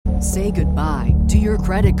Say goodbye to your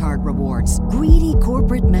credit card rewards. Greedy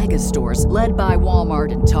corporate mega stores, led by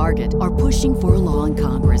Walmart and Target, are pushing for a law in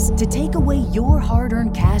Congress to take away your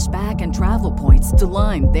hard-earned cash back and travel points to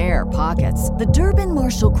line their pockets. The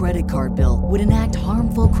Durbin-Marshall credit card bill would enact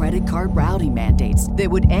harmful credit card routing mandates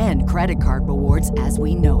that would end credit card rewards as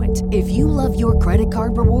we know it. If you love your credit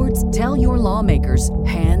card rewards, tell your lawmakers,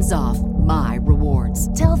 hands off my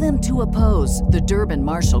rewards. Tell them to oppose the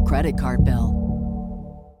Durbin-Marshall credit card bill.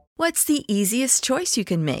 What's the easiest choice you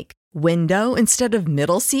can make? Window instead of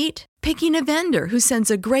middle seat? Picking a vendor who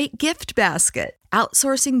sends a great gift basket?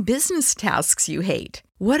 Outsourcing business tasks you hate?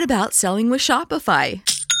 What about selling with Shopify?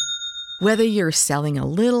 Whether you're selling a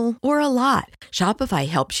little or a lot, Shopify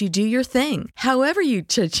helps you do your thing, however you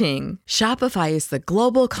cha-ching. Shopify is the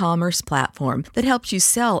global commerce platform that helps you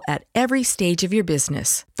sell at every stage of your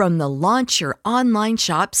business. From the launch your online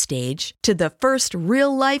shop stage to the first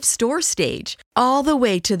real-life store stage, all the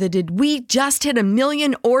way to the did we just hit 1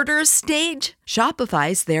 million orders stage.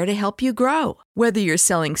 Shopify's there to help you grow. Whether you're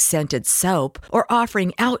selling scented soap or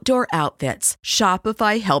offering outdoor outfits,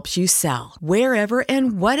 Shopify helps you sell. Wherever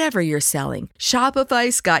and whatever you're selling,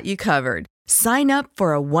 Shopify's got you covered. Sign up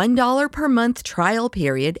for a $1 per month trial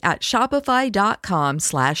period at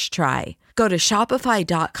shopify.com/try. Go to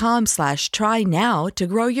shopify.com/try now to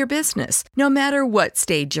grow your business, no matter what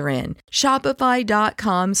stage you're in.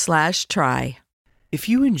 Shopify.com/try. If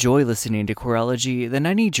you enjoy listening to Queerology, then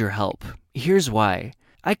I need your help. Here's why.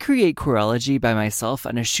 I create Queerology by myself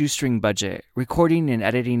on a shoestring budget, recording and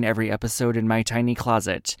editing every episode in my tiny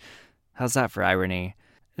closet. How's that for irony?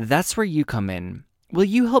 That's where you come in. Will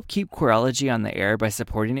you help keep Queerology on the air by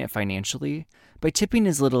supporting it financially? By tipping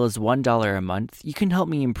as little as $1 a month, you can help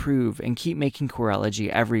me improve and keep making Queerology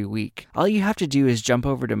every week. All you have to do is jump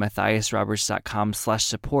over to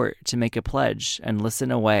matthiasroberts.com/support to make a pledge and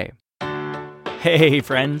listen away. Hey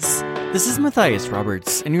friends, this is Matthias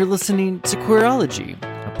Roberts, and you're listening to Queerology,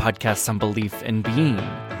 a podcast on belief and being.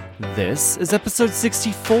 This is episode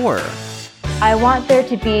 64. I want there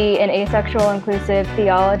to be an asexual inclusive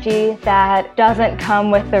theology that doesn't come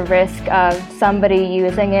with the risk of somebody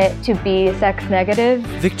using it to be sex negative.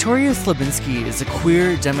 Victoria Slabinski is a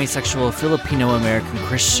queer, demisexual Filipino-American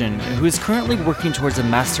Christian who is currently working towards a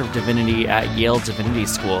Master of Divinity at Yale Divinity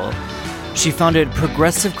School. She founded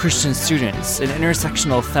Progressive Christian Students, an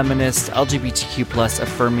intersectional feminist, LGBTQ+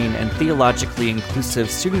 affirming and theologically inclusive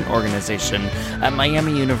student organization at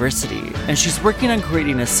Miami University, and she's working on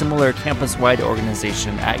creating a similar campus-wide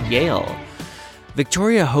organization at Yale.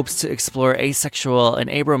 Victoria hopes to explore asexual and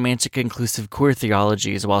aromantic inclusive queer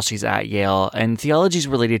theologies while she's at Yale, and theologies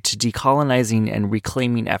related to decolonizing and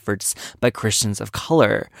reclaiming efforts by Christians of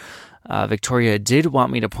color. Victoria did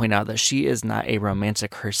want me to point out that she is not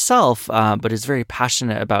aromantic herself, but is very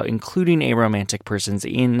passionate about including aromantic persons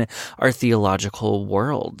in our theological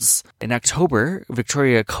worlds. In October,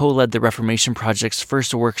 Victoria co-led the Reformation Project's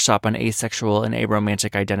first workshop on asexual and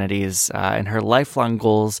aromantic identities, and her lifelong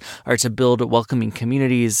goals are to build welcoming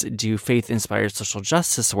communities, do faith-inspired social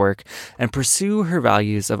justice work, and pursue her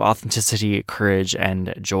values of authenticity, courage,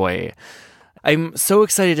 and joy. I'm so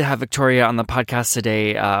excited to have Victoria on the podcast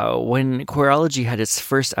today. When Queerology had its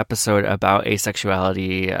first episode about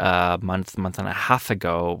asexuality a month and a half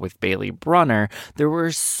ago with Bailey Bronner, there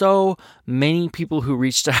were so many people who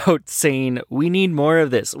reached out saying, we need more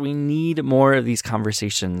of this. We need more of these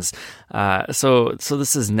conversations. So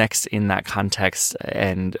this is next in that context.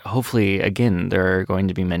 And hopefully, again, there are going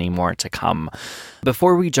to be many more to come.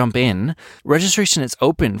 Before we jump in, registration is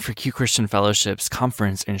open for Q Christian Fellowship's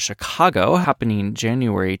conference in Chicago, happening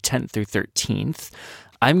January 10th through 13th.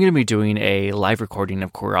 I'm going to be doing a live recording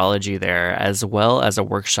of Queerology there, as well as a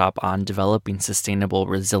workshop on developing sustainable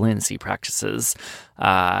resiliency practices.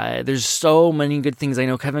 There's so many good things. I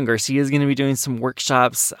know Kevin Garcia is going to be doing some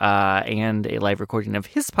workshops and a live recording of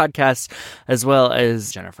his podcast, as well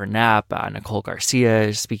as Jennifer Knapp, Nicole Garcia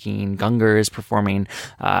is speaking, Gunger is performing.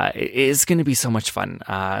 It's going to be so much fun.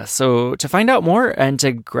 So to find out more and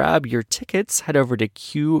to grab your tickets, head over to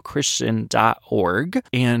qchristian.org,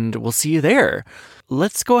 and we'll see you there.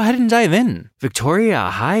 Let's go ahead and dive in.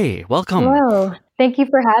 Victoria, hi, welcome. Hello. Thank you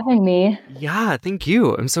for having me. Yeah, thank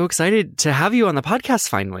you. I'm so excited to have you on the podcast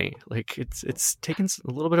finally. Like, it's taken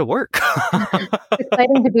a little bit of work. It's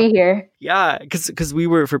exciting to be here. Yeah, because we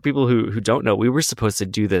were, for people who don't know, we were supposed to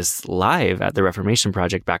do this live at the Reformation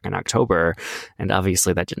Project back in October, and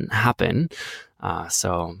obviously that didn't happen.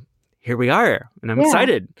 So here we are, and I'm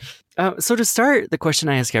excited. So to start, the question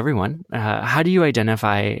I ask everyone, how do you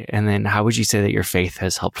identify, and then how would you say that your faith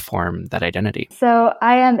has helped form that identity? So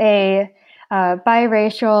I am a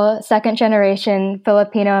biracial, second-generation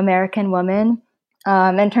Filipino-American woman.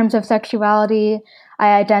 In terms of sexuality,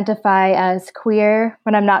 I identify as queer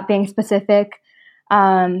when I'm not being specific,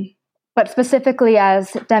 but specifically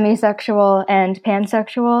as demisexual and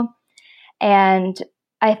pansexual. And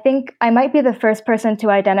I think I might be the first person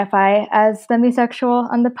to identify as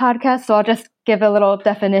demisexual on the podcast, so I'll just give a little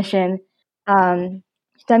definition.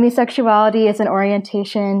 Demisexuality is an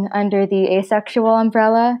orientation under the asexual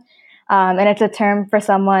umbrella, and it's a term for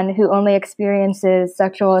someone who only experiences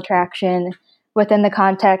sexual attraction within the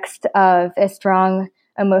context of a strong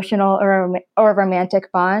emotional or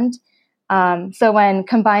romantic bond. So when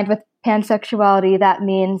combined with pansexuality, that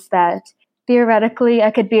means that theoretically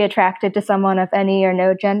I could be attracted to someone of any or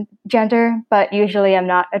no gender, but usually I'm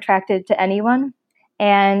not attracted to anyone.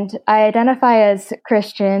 And I identify as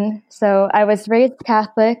Christian. So I was raised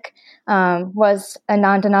Catholic, was a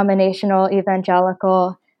non-denominational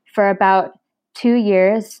evangelical for about 2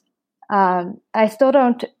 years. I still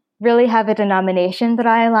don't really have a denomination that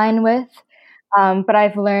I align with, but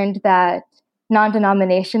I've learned that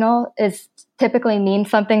non-denominational is typically means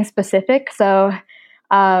something specific. So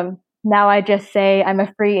now I just say I'm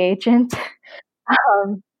a free agent.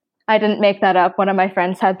 I didn't make that up. One of my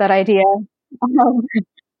friends had that idea.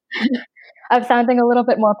 Of sounding a little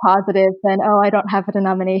bit more positive than, oh, I don't have a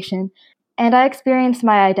denomination. And I experience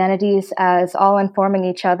my identities as all informing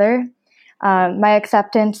each other. My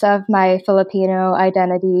acceptance of my Filipino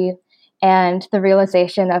identity and the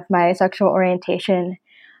realization of my sexual orientation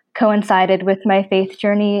coincided with my faith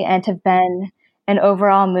journey and have been an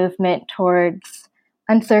overall movement towards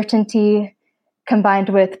uncertainty combined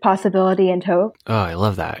with possibility and hope. Oh, I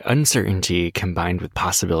love that. Uncertainty combined with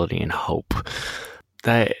possibility and hope.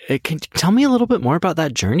 Can you tell me a little bit more about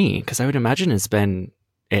that journey? Because I would imagine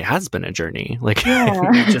it has been a journey. Like,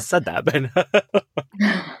 yeah. You just said that, but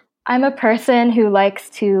I'm a person who likes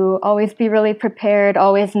to always be really prepared,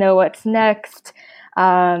 always know what's next,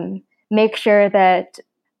 make sure that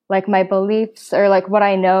like my beliefs or like what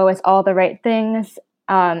I know is all the right things.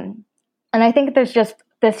 And I think there's just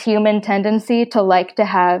this human tendency to like to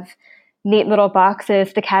have neat little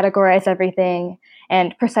boxes to categorize everything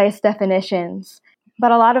and precise definitions.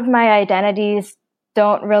 But a lot of my identities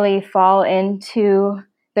don't really fall into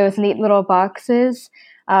those neat little boxes.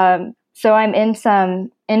 So I'm in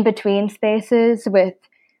some in-between spaces with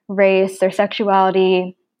race or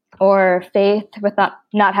sexuality or faith with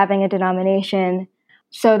not having a denomination.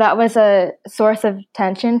 So that was a source of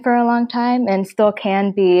tension for a long time and still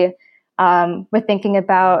can be with thinking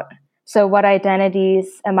about, so what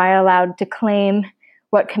identities am I allowed to claim?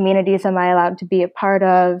 What communities am I allowed to be a part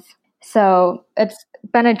of? So it's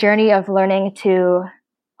been a journey of learning to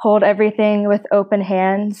hold everything with open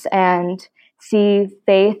hands and see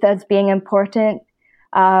faith as being important,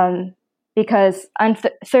 because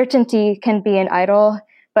uncertainty can be an idol,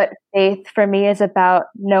 but faith for me is about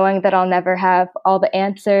knowing that I'll never have all the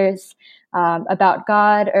answers about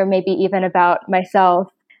God or maybe even about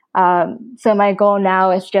myself. So my goal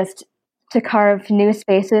now is just to carve new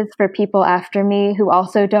spaces for people after me who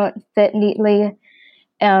also don't fit neatly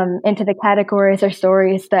into the categories or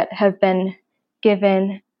stories that have been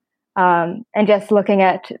given, and just looking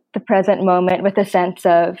at the present moment with a sense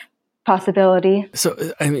of possibility.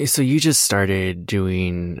 So you just started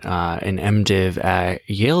doing an MDiv at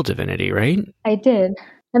Yale Divinity, right? I did.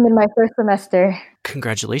 I'm in my first semester.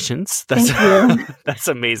 Congratulations. Thank you. That's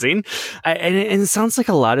amazing. And it sounds like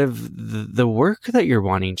a lot of the work that you're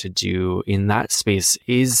wanting to do in that space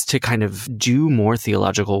is to kind of do more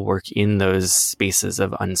theological work in those spaces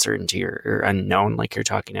of uncertainty or unknown, like you're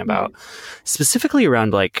talking about, specifically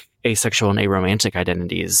around like asexual and aromantic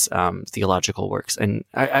identities, theological works. And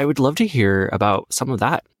I would love to hear about some of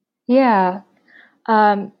that. Yeah.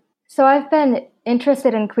 So I've been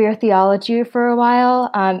interested in queer theology for a while,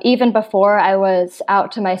 even before I was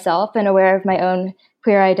out to myself and aware of my own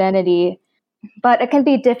queer identity. But it can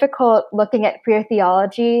be difficult looking at queer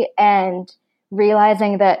theology and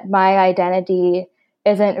realizing that my identity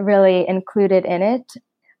isn't really included in it.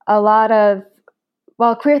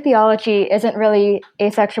 Queer theology isn't really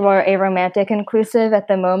asexual or aromantic inclusive at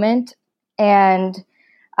the moment. And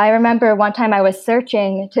I remember one time I was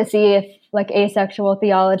searching to see if like asexual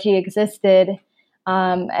theology existed.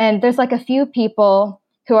 And there's like a few people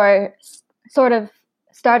who are sort of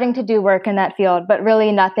starting to do work in that field, but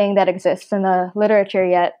really nothing that exists in the literature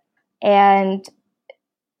yet. And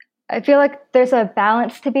I feel like there's a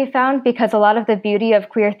balance to be found because a lot of the beauty of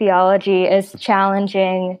queer theology is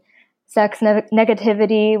challenging sex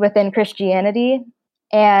negativity within Christianity.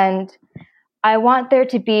 And I want there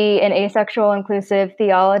to be an asexual inclusive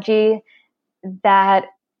theology that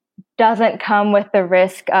doesn't come with the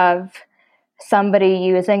risk of somebody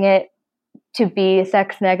using it to be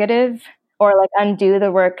sex negative or like undo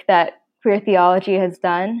the work that queer theology has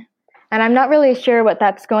done. And I'm not really sure what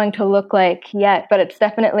that's going to look like yet, but it's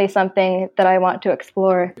definitely something that I want to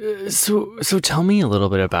explore. So tell me a little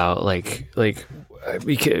bit about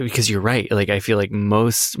because you're right. Like, I feel like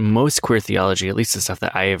most queer theology, at least the stuff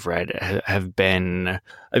that I have read, have been,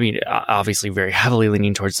 I mean, obviously very heavily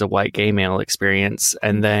leaning towards the white gay male experience.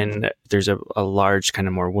 And then there's a large kind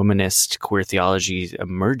of more womanist queer theology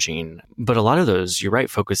emerging. But a lot of those, you're right,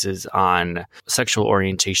 focuses on sexual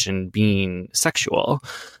orientation being sexual.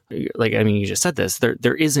 Like, I mean, you just said this,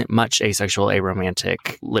 there isn't much asexual,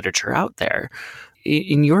 aromantic literature out there.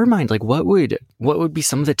 In your mind, like, what would be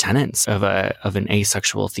some of the tenets of an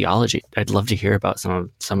asexual theology? I'd love to hear about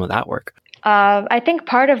some of that work. I think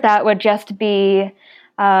part of that would just be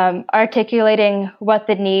articulating what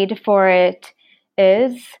the need for it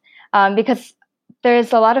is, because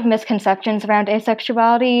there's a lot of misconceptions around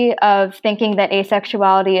asexuality, of thinking that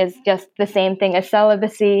asexuality is just the same thing as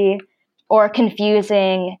celibacy, or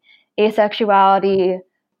confusing asexuality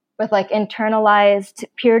with like internalized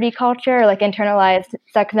purity culture, like internalized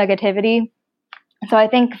sex negativity. So I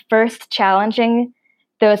think first challenging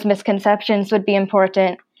those misconceptions would be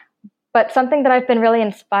important. But something that I've been really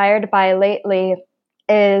inspired by lately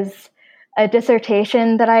is a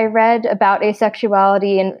dissertation that I read about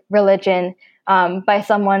asexuality and religion by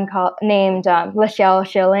someone named Lachelle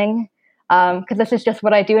Schilling, because this is just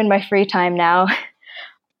what I do in my free time now.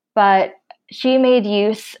 But she made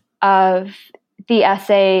use of the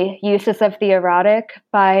essay Uses of the Erotic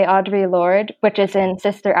by Audre Lorde, which is in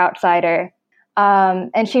Sister Outsider.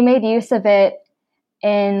 And she made use of it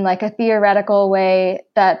in like a theoretical way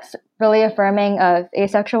that's really affirming of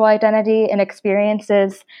asexual identity and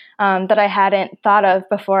experiences that I hadn't thought of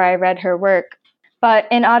before I read her work. But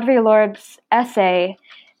in Audre Lorde's essay,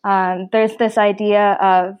 there's this idea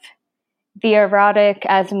of the erotic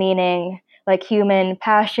as meaning like human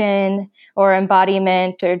passion or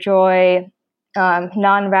embodiment or joy,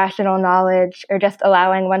 non-rational knowledge, or just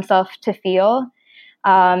allowing oneself to feel.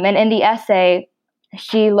 And in the essay,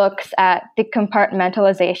 she looks at the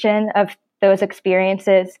compartmentalization of those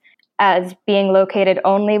experiences as being located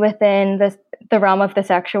only within the realm of the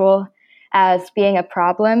sexual, as being a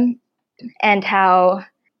problem, and how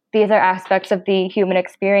these are aspects of the human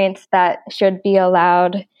experience that should be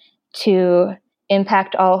allowed to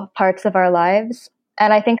impact all parts of our lives.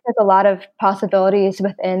 And I think there's a lot of possibilities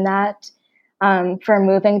within that for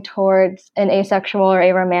moving towards an asexual or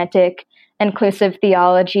aromantic inclusive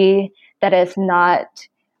theology that is not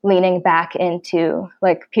leaning back into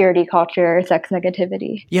like purity culture or sex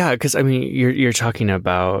negativity. Yeah, because I mean, you're talking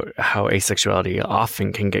about how asexuality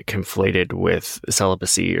often can get conflated with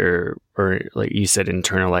celibacy or like you said,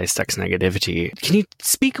 internalized sex negativity. Can you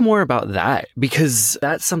speak more about that? Because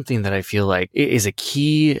that's something that I feel like is a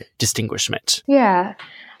key distinguishment. Yeah.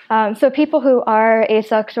 So people who are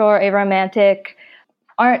asexual or aromantic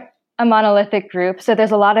aren't a monolithic group. So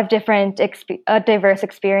there's a lot of different diverse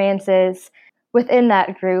experiences within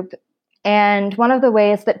that group. And one of the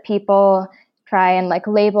ways that people try and like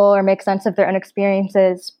label or make sense of their own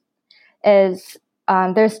experiences is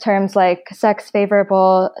there's terms like sex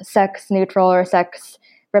favorable, sex neutral, or sex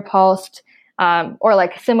repulsed, or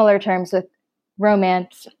like similar terms with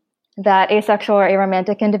romance that asexual or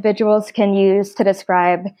aromantic individuals can use to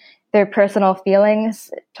describe their personal feelings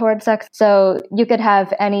towards sex. So you could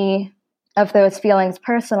have any of those feelings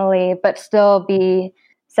personally, but still be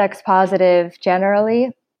sex positive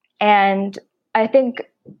generally. And I think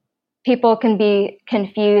people can be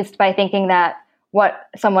confused by thinking that what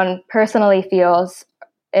someone personally feels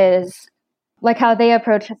is like how they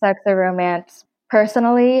approach sex or romance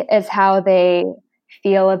personally is how they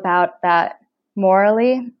feel about that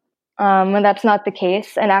morally. When that's not the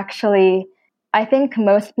case. And actually, I think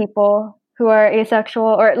most people who are asexual,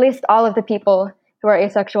 or at least all of the people who are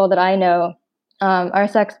asexual that I know, are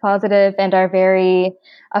sex positive and are very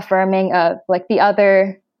affirming of like the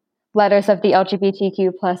other letters of the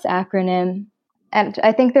LGBTQ plus acronym. And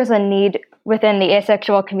I think there's a need within the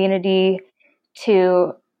asexual community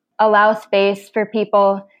to allow space for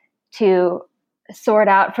people to sort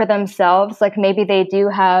out for themselves. Like maybe they do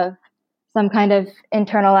have some kind of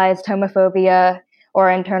internalized homophobia or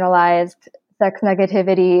internalized sex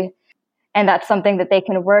negativity, and that's something that they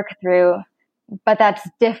can work through. but that's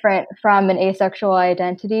different from an asexual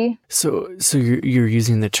identity. So you're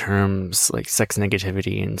using the terms like sex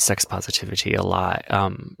negativity and sex positivity a lot,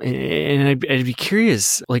 and I'd be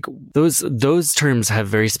curious, like those terms have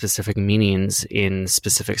very specific meanings in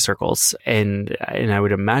specific circles, and I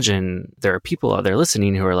would imagine there are people out there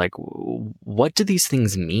listening who are like, what do these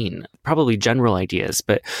things mean? Probably general ideas,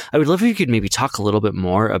 but I would love if you could maybe talk a little bit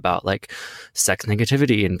more about like sex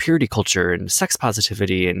negativity and purity culture and sex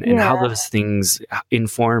positivity and how those things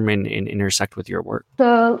inform and intersect with your work.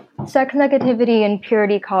 So sex negativity and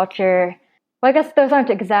purity culture, well, I guess those aren't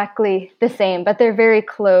exactly the same, but they're very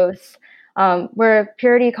close. Where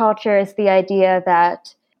purity culture is the idea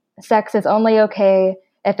that sex is only okay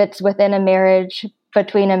if it's within a marriage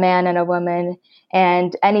between a man and a woman,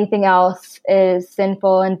 and anything else is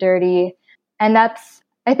sinful and dirty. And that's,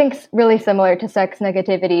 I think, really similar to sex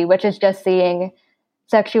negativity, which is just seeing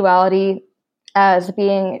sexuality as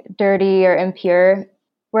being dirty or impure,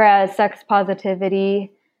 whereas sex positivity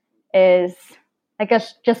is, I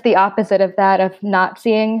guess, just the opposite of that, of not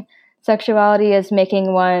seeing sexuality as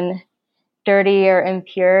making one dirty or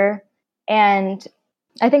impure. And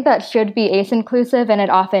I think that should be ace-inclusive, and it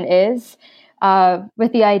often is,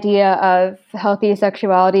 with the idea of healthy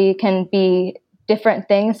sexuality can be different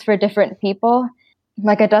things for different people.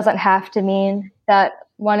 Like, it doesn't have to mean that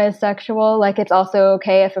one is sexual. Like, it's also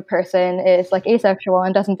okay if a person is like asexual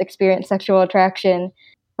and doesn't experience sexual attraction.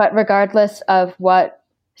 But regardless of what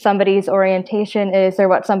somebody's orientation is or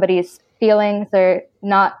what somebody's feelings or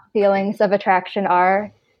not feelings of attraction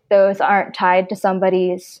are, those aren't tied to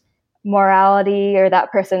somebody's morality or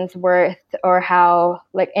that person's worth or how,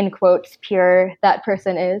 like, in quotes, pure that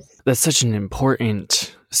person is. That's such an important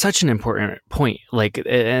point. Like,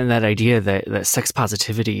 and that idea that sex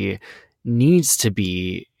positivity needs to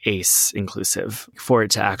be ace inclusive for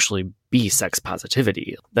it to actually be sex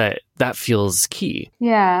positivity. That feels key.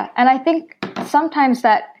 Yeah. And I think sometimes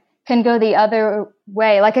that can go the other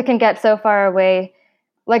way. Like, it can get so far away,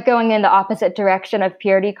 like going in the opposite direction of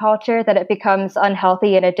purity culture, that it becomes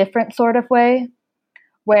unhealthy in a different sort of way,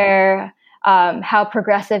 where how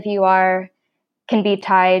progressive you are can be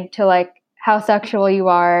tied to like how sexual you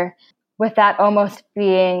are, with that almost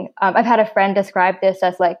being, I've had a friend describe this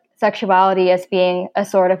as like sexuality as being a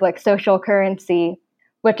sort of like social currency,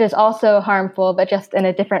 which is also harmful, but just in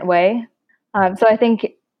a different way. So I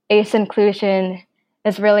think ace inclusion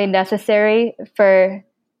is really necessary for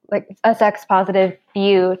like a sex positive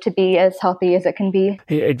view to be as healthy as it can be.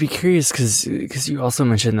 Hey, I'd be curious because you also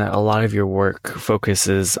mentioned that a lot of your work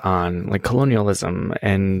focuses on like colonialism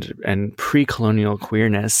and pre-colonial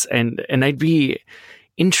queerness, and I'd be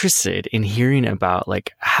interested in hearing about,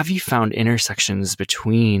 like, have you found intersections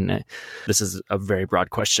between, this is a very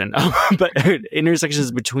broad question, but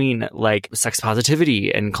intersections between like sex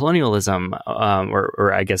positivity and colonialism,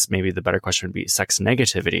 or I guess maybe the better question would be sex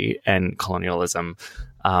negativity and colonialism,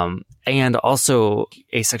 and also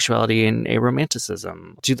asexuality and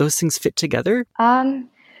aromanticism. Do those things fit together?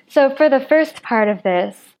 So for the first part of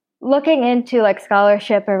this, looking into like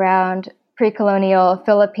scholarship around pre-colonial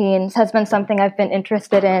Philippines has been something I've been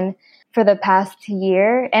interested in for the past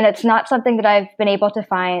year. And it's not something that I've been able to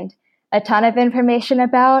find a ton of information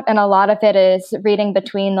about. And a lot of it is reading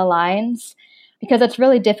between the lines, because it's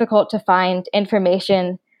really difficult to find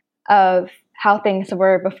information of how things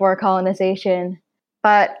were before colonization.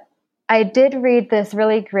 But I did read this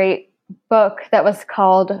really great book that was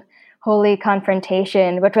called Holy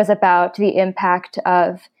Confrontation, which was about the impact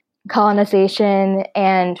of colonization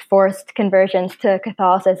and forced conversions to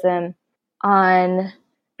Catholicism on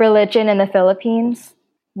religion in the Philippines,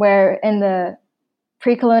 where in the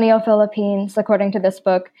pre-colonial Philippines, according to this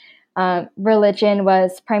book, religion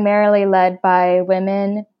was primarily led by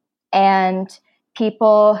women and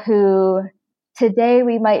people who today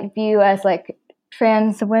we might view as like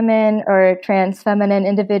trans women or trans feminine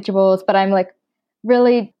individuals, but I'm like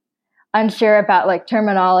really unsure about like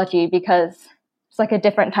terminology because it's like a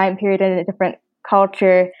different time period and a different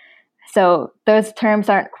culture. So those terms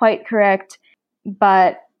aren't quite correct,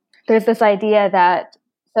 but there's this idea that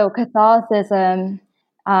so Catholicism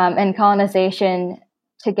and colonization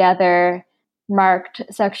together marked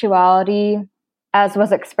sexuality as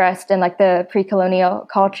was expressed in like the pre-colonial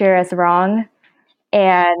culture as wrong,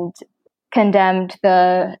 and condemned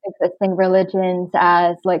the existing religions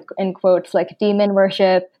as like, in quotes, like demon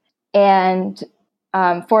worship, and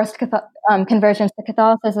forced conversions to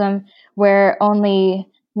Catholicism, where only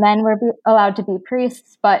men were allowed to be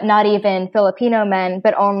priests, but not even Filipino men,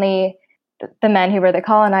 but only the men who were the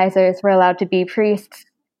colonizers were allowed to be priests,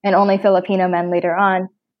 and only Filipino men later on.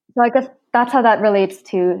 So I guess that's how that relates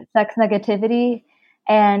to sex negativity.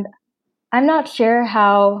 And I'm not sure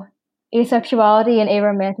how asexuality and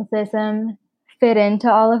aromanticism fit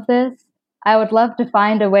into all of this. I would love to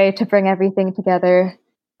find a way to bring everything together,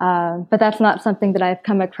 but that's not something that I've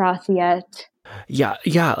come across yet. Yeah.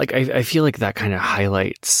 Like I feel like that kind of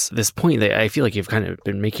highlights this point that I feel like you've kind of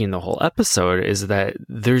been making the whole episode, is that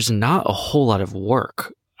there's not a whole lot of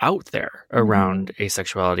work out there around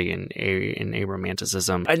asexuality and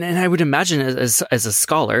aromanticism. And I would imagine as a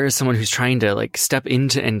scholar, as someone who's trying to like step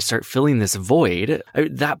into and start filling this void,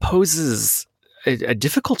 that poses a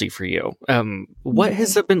difficulty for you. What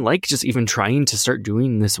has it been like just even trying to start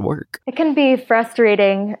doing this work? It can be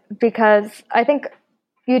frustrating because I think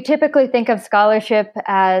you typically think of scholarship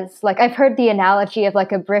as like, I've heard the analogy of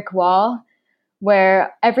like a brick wall,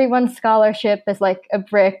 where everyone's scholarship is like a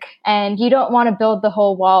brick and you don't want to build the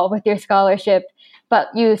whole wall with your scholarship, but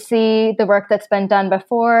you see the work that's been done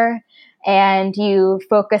before and you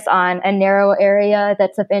focus on a narrow area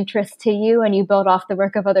that's of interest to you and you build off the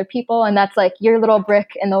work of other people, and that's like your little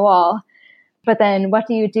brick in the wall. But then what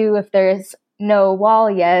do you do if there's no wall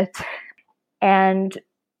yet? And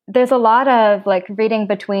there's a lot of like reading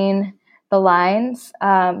between the lines.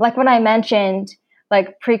 Like when I mentioned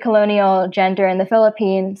like pre-colonial gender in the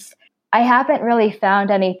Philippines, I haven't really found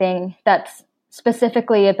anything that's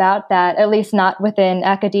specifically about that, at least not within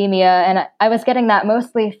academia. And I was getting that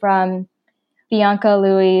mostly from Bianca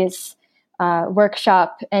Louie's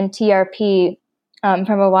workshop in TRP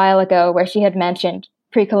from a while ago, where she had mentioned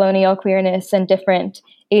pre-colonial queerness in different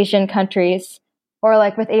Asian countries. Or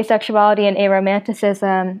like with asexuality and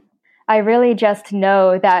aromanticism, I really just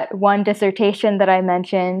know that one dissertation that I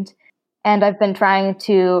mentioned, and I've been trying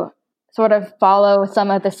to sort of follow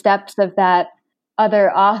some of the steps of that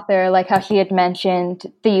other author, like how she had mentioned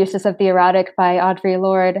The Uses of the Erotic by Audre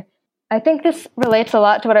Lorde. I think this relates a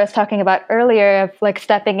lot to what I was talking about earlier of like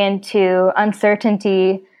stepping into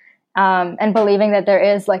uncertainty and believing that there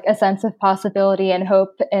is like a sense of possibility and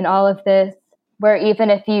hope in all of this, where even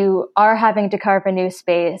if you are having to carve a new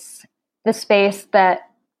space, the space that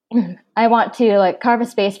I want to like carve a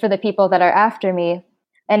space for the people that are after me.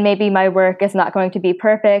 And maybe my work is not going to be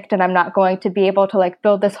perfect and I'm not going to be able to like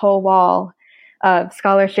build this whole wall of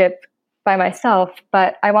scholarship by myself,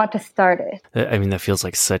 but I want to start it. I mean, that feels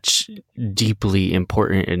like such deeply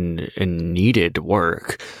important and needed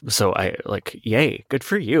work. So I like, yay, good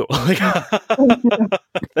for you.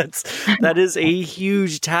 That is a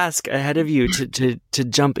huge task ahead of you to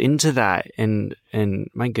jump into that. And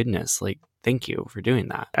my goodness, like, thank you for doing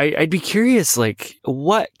that. I'd be curious, like,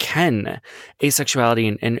 what can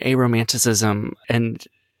asexuality and aromanticism and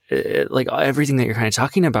like everything that you're kind of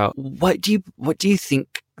talking about, what do you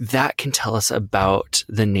think that can tell us about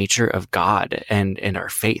the nature of God and our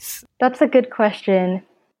faith? That's a good question.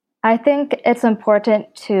 I think it's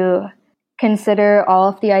important to consider all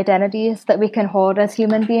of the identities that we can hold as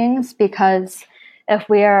human beings, because if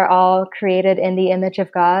we are all created in the image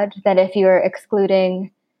of God, then if you're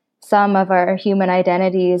excluding some of our human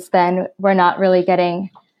identities, then we're not really getting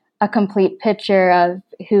a complete picture of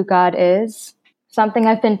who God is. Something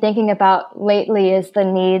I've been thinking about lately is the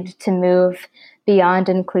need to move beyond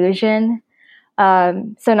inclusion.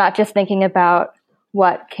 So not just thinking about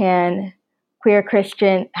how can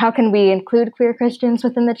we include queer Christians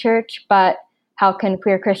within the church, but how can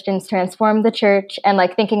queer Christians transform the church? And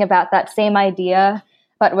like thinking about that same idea,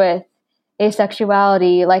 but with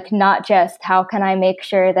asexuality, like not just how can I make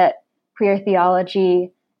sure that queer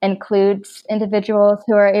theology includes individuals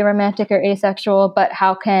who are aromantic or asexual, but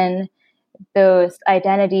how can those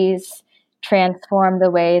identities transform the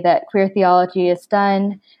way that queer theology is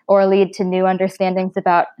done or lead to new understandings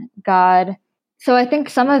about God. So I think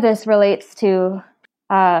some of this relates to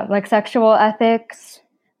like sexual ethics,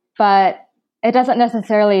 but it doesn't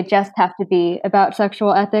necessarily just have to be about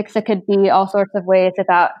sexual ethics. It could be all sorts of ways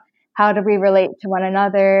about how do we relate to one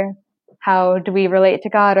another, how do we relate to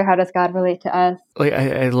God, or how does God relate to us? Like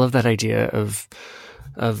I love that idea of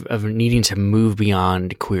needing to move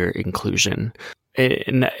beyond queer inclusion.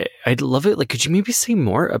 And I'd love it. Like, could you maybe say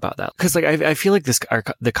more about that? Because like I feel like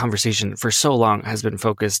the conversation for so long has been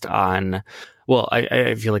focused on. Well,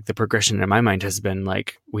 I feel like the progression in my mind has been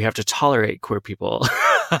like we have to tolerate queer people,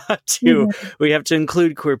 we have to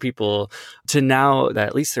include queer people, to now that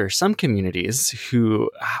at least there are some communities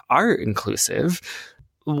who are inclusive.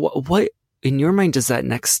 What in your mind does that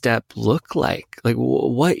next step look like? Like,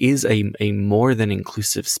 what is a more than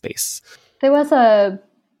inclusive space? There was a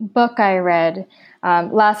book I read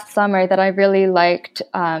last summer that I really liked.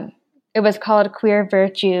 It was called Queer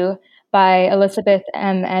Virtue by Elizabeth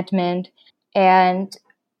M. Edmond. And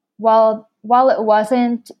while it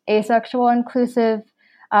wasn't asexual inclusive,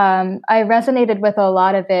 I resonated with a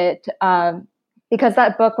lot of it because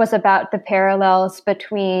that book was about the parallels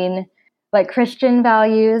between like Christian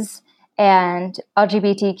values and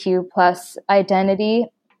LGBTQ plus identity,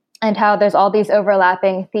 and how there's all these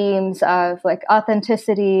overlapping themes of like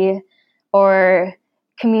authenticity or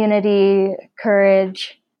community,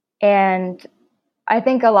 courage. And I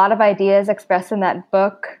think a lot of ideas expressed in that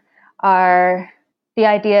book are the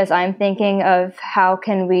ideas I'm thinking of. How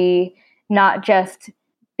can we not just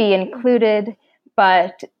be included,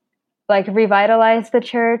 but like revitalize the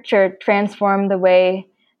church or transform the way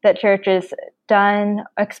that church is done,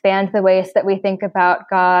 expand the ways that we think about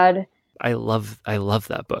God. I love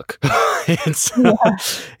that book. It's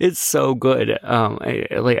it's so good.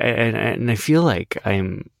 I feel like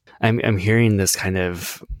I'm hearing this kind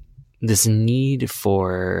of this need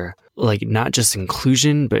for like not just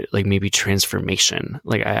inclusion, but like maybe transformation.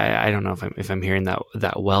 Like I don't know if I'm hearing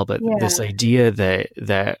that well, but this idea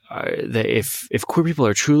that if queer people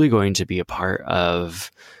are truly going to be a part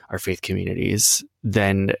of our faith communities,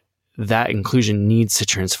 then that inclusion needs to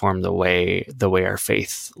transform the way our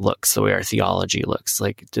faith looks, the way our theology looks.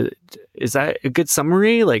 Like, is that a good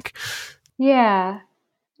summary? Like, yeah.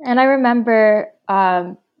 And I remember,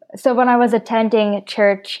 so when I was attending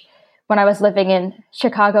church, when I was living in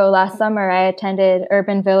Chicago last summer, I attended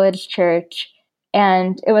Urban Village Church,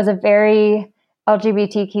 and it was a very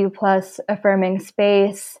LGBTQ plus affirming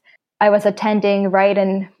space. I was attending right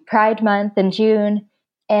in Pride Month in June,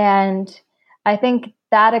 and I think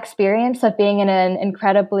that experience of being in an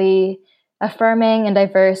incredibly affirming and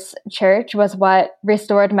diverse church was what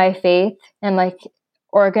restored my faith and like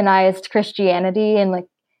organized Christianity and like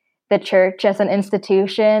the church as an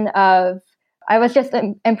institution. I was just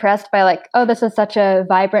impressed by like, oh, this is such a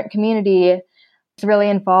vibrant community. It's really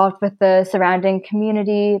involved with the surrounding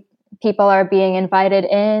community. People are being invited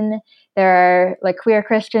in. There are like queer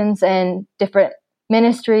Christians in different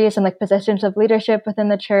ministries and like positions of leadership within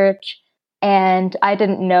the church. And I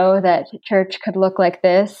didn't know that church could look like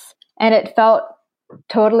this. And it felt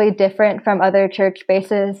totally different from other church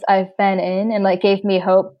spaces I've been in, and like gave me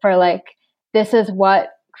hope for like, this is what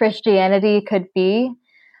Christianity could be.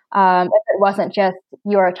 If it wasn't just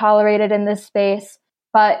you are tolerated in this space,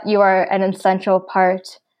 but you are an essential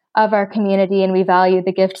part of our community and we value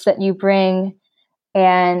the gifts that you bring.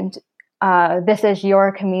 And this is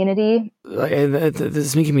your community. This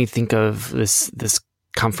is making me think of this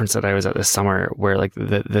conference that I was at this summer, where like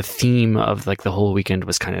the theme of like the whole weekend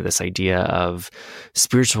was kind of this idea of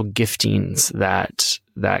spiritual giftings that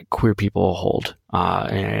queer people hold,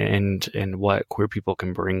 and what queer people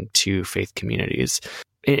can bring to faith communities.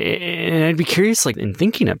 And I'd be curious, like in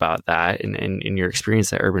thinking about that and in your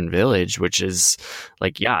experience at Urban Village, which is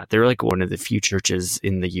like, yeah, they're like one of the few churches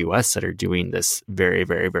in the US that are doing this very,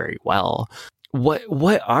 very, very well.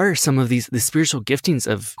 What are some of the spiritual giftings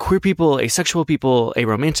of queer people, asexual people,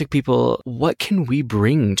 aromantic people? What can we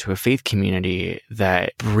bring to a faith community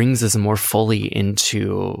that brings us more fully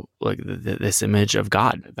into like this image of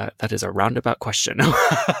God? That is a roundabout question.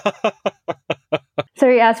 So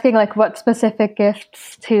you're asking like what specific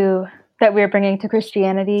gifts that we're bringing to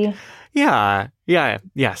Christianity?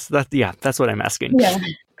 Yes, that's what I'm asking. Yeah.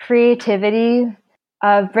 Creativity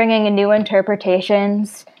of bringing new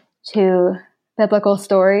interpretations to biblical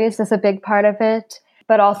stories is a big part of it,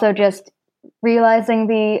 but also just realizing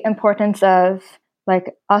the importance of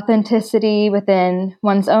like authenticity within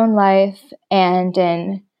one's own life and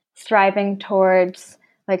in striving towards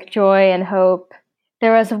like joy and hope.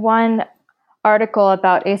 There was one article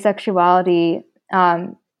about asexuality,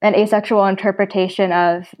 an asexual interpretation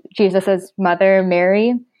of Jesus's mother,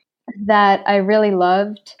 Mary, that I really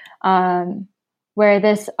loved, where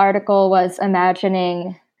this article was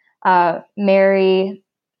imagining Mary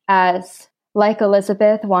as like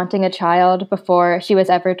Elizabeth wanting a child before she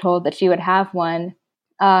was ever told that she would have one,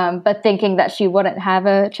 but thinking that she wouldn't have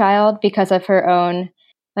a child because of her own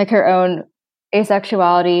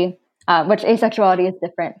asexuality, which asexuality is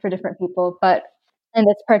different for different people. But in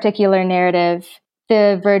this particular narrative,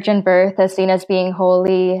 the virgin birth is seen as being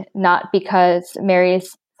holy, not because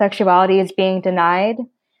Mary's sexuality is being denied,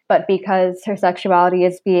 but because her sexuality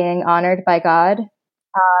is being honored by God.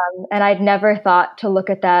 And I'd never thought to look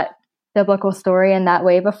at that biblical story in that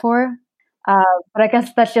way before. But I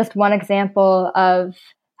guess that's just one example of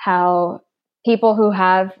how people who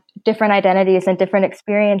have different identities and different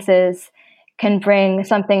experiences can bring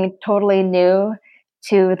something totally new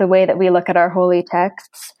to the way that we look at our holy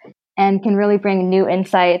texts, and can really bring new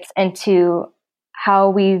insights into how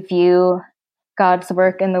we view God's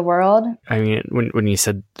work in the world. I mean, when you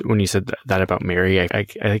said that about Mary,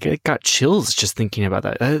 I got chills just thinking about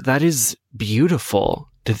that. That is beautiful.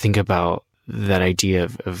 to think about that idea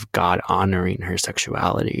of God honoring her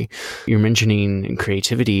sexuality. You're mentioning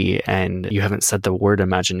creativity, and you haven't said the word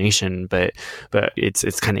imagination, but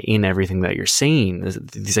it's kind of in everything that you're saying.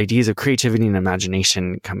 These ideas of creativity and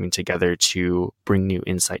imagination coming together to bring new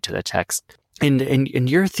insight to the text. And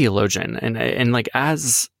you're a theologian, and like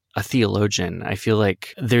as a theologian, I feel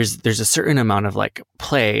like there's a certain amount of like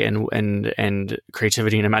play and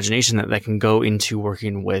creativity and imagination that can go into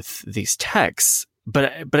working with these texts.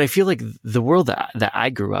 But I feel like the world that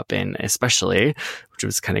I grew up in, especially, which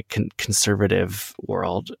was kind of conservative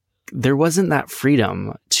world, there wasn't that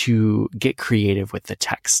freedom to get creative with the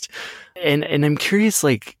text. And I'm curious,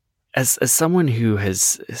 like, as someone who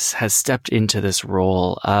has stepped into this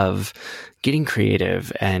role of getting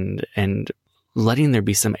creative and letting there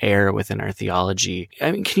be some air within our theology.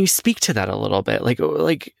 I mean, can you speak to that a little bit?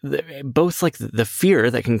 Both like the fear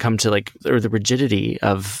that can come to or the rigidity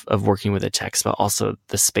of working with a text, but also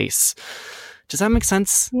the space. Does that make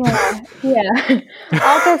sense? Yeah.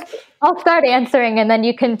 I'll start answering, and then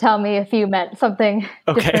you can tell me if you meant something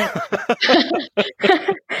different.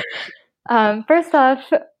 First off,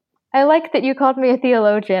 I like that you called me a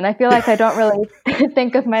theologian. I feel like I don't really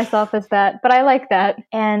think of myself as that, but I like that.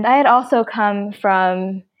 And I had also come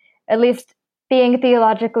from at least being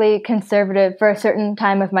theologically conservative for a certain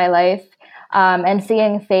time of my life, and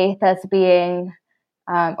seeing faith as being,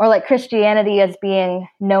 or like Christianity as being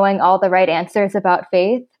knowing all the right answers about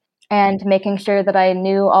faith and making sure that I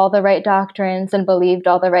knew all the right doctrines and believed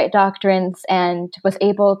all the right doctrines and was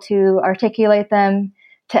able to articulate them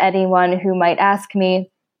to anyone who might ask me.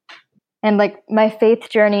 And like my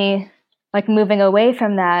faith journey, like moving away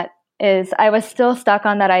from that, is I was still stuck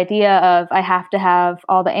on that idea of I have to have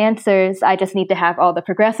all the answers. I just need to have all the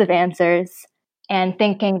progressive answers, and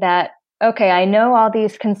thinking that, okay, I know all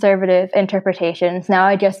these conservative interpretations. Now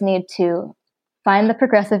I just need to find the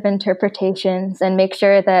progressive interpretations and make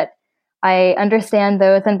sure that I understand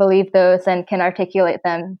those and believe those and can articulate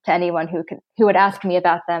them to anyone who would ask me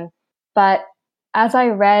about them. But as I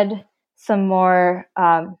read some more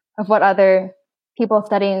of what other people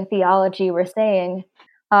studying theology were saying,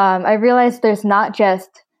 I realized there's not just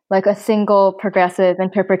like a single progressive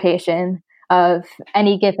interpretation of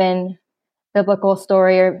any given biblical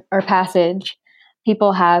story or passage.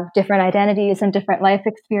 People have different identities and different life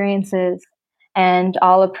experiences, and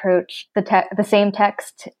all approach the same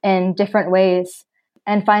text in different ways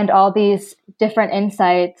and find all these different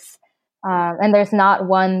insights. And there's not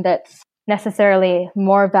one that's necessarily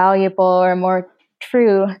more valuable or more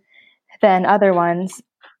true than other ones.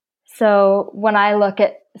 So when I look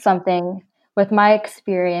at something with my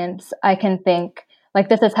experience, I can think like,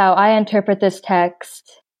 this is how I interpret this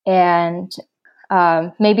text, and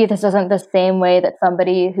maybe this isn't the same way that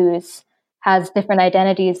somebody who's has different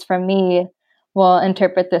identities from me will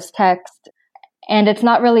interpret this text. And it's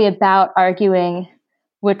not really about arguing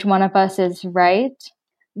which one of us is right,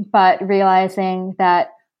 but realizing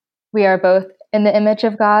that we are both in the image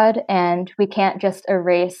of God, and we can't just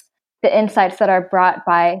erase the insights that are brought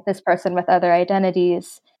by this person with other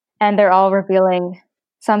identities. And they're all revealing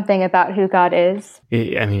something about who God is.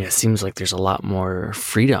 I mean, it seems like there's a lot more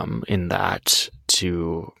freedom in that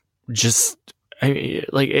to just,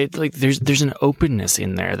 there's an openness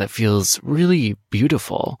in there that feels really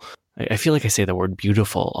beautiful. I feel like I say the word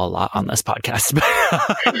beautiful a lot on this podcast,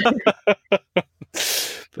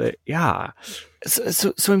 but yeah.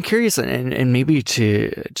 So I'm curious, and maybe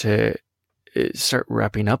to start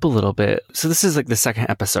wrapping up a little bit. So this is like the second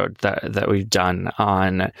episode that we've done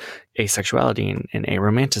on asexuality and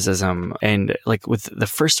aromanticism. And like with the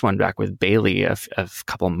first one back with Bailey a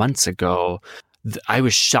couple months ago, I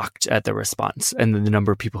was shocked at the response and the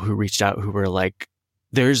number of people who reached out who were like,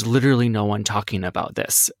 there's literally no one talking about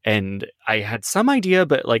this. And I had some idea,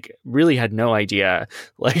 but like really had no idea.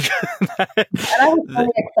 Like, and I was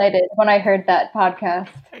really excited when I heard that podcast.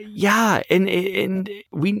 Yeah. And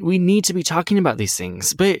we need to be talking about these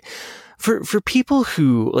things, but for people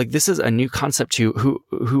who like, this is a new concept to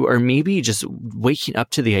who are maybe just waking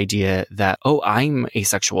up to the idea that, oh, I'm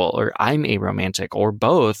asexual or I'm aromantic or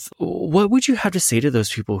both. What would you have to say to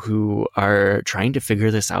those people who are trying to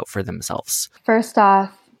figure this out for themselves? First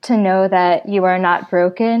off, to know that you are not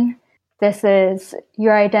broken. This is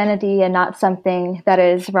your identity and not something that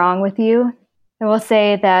is wrong with you. I will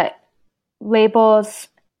say that labels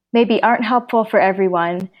maybe aren't helpful for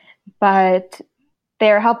everyone, but they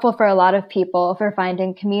are helpful for a lot of people for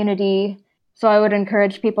finding community. So I would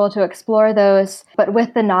encourage people to explore those, but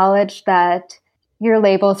with the knowledge that your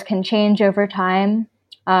labels can change over time.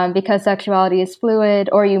 because sexuality is fluid,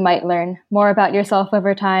 or you might learn more about yourself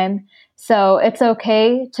over time. So it's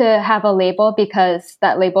okay to have a label because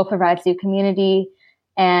that label provides you community,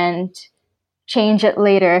 and change it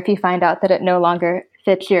later if you find out that it no longer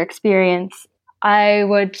fits your experience. I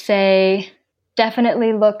would say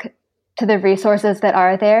definitely look to the resources that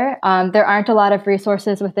are there. There aren't a lot of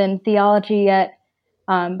resources within theology yet,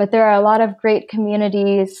 but there are a lot of great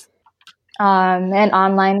communities and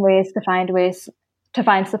online ways to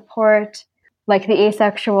find support, like the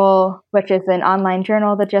Asexual, which is an online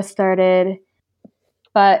journal that just started.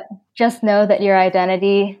 But just know that your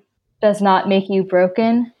identity does not make you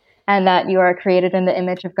broken, and that you are created in the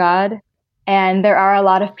image of God. And there are a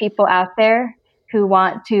lot of people out there who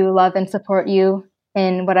want to love and support you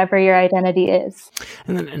in whatever your identity is.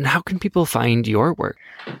 And how can people find your work?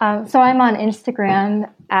 So I'm on Instagram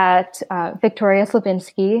at Victoria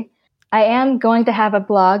Slabinski. I am going to have a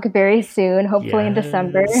blog very soon, hopefully in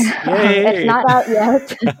December. It's not out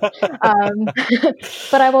yet,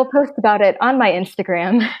 but I will post about it on my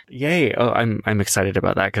Instagram. Yay. Oh, I'm excited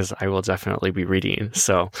about that because I will definitely be reading.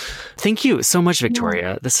 So thank you so much,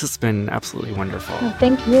 Victoria. This has been absolutely wonderful. Well,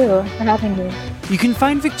 thank you for having me. You can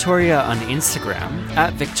find Victoria on Instagram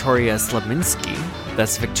at Victoria Slabinski.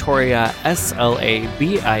 That's Victoria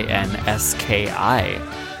Slabinski.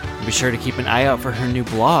 Be sure to keep an eye out for her new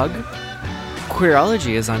blog.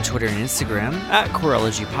 Queerology is on Twitter and Instagram at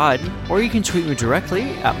QueerologyPod, or you can tweet me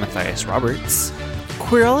directly at Matthias Roberts.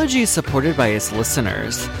 Queerology is supported by its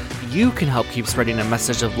listeners. You can help keep spreading a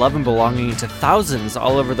message of love and belonging to thousands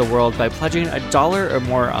all over the world by pledging $1 or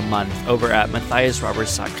more a month over at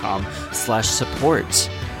MatthiasRoberts.com/support.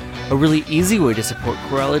 A really easy way to support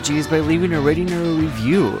Queerology is by leaving a rating or a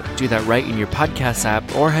review. Do that right in your podcast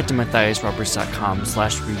app, or head to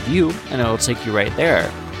MatthiasRoberts.com/review and it'll take you right there.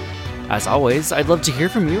 As always, I'd love to hear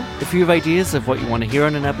from you. If you have ideas of what you want to hear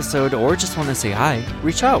on an episode or just want to say hi,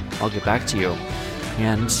 reach out. I'll get back to you.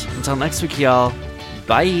 And until next week, y'all,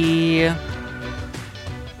 bye!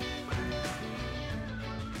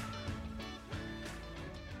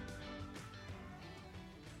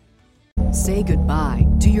 Say goodbye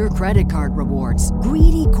to your credit card rewards.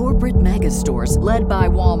 Greedy corporate mega stores, led by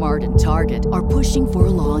Walmart and Target, are pushing for a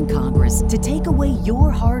law in Congress to take away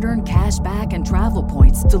your hard-earned cash back and travel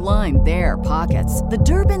points to line their pockets. The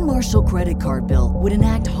Durbin-Marshall credit card bill would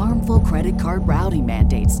enact harmful credit card routing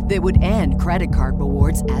mandates that would end credit card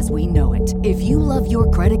rewards as we know it. If you love your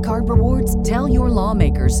credit card rewards, tell your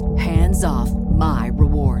lawmakers, hands off my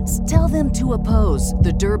rewards. Tell them to oppose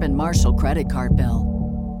the Durbin-Marshall credit card bill.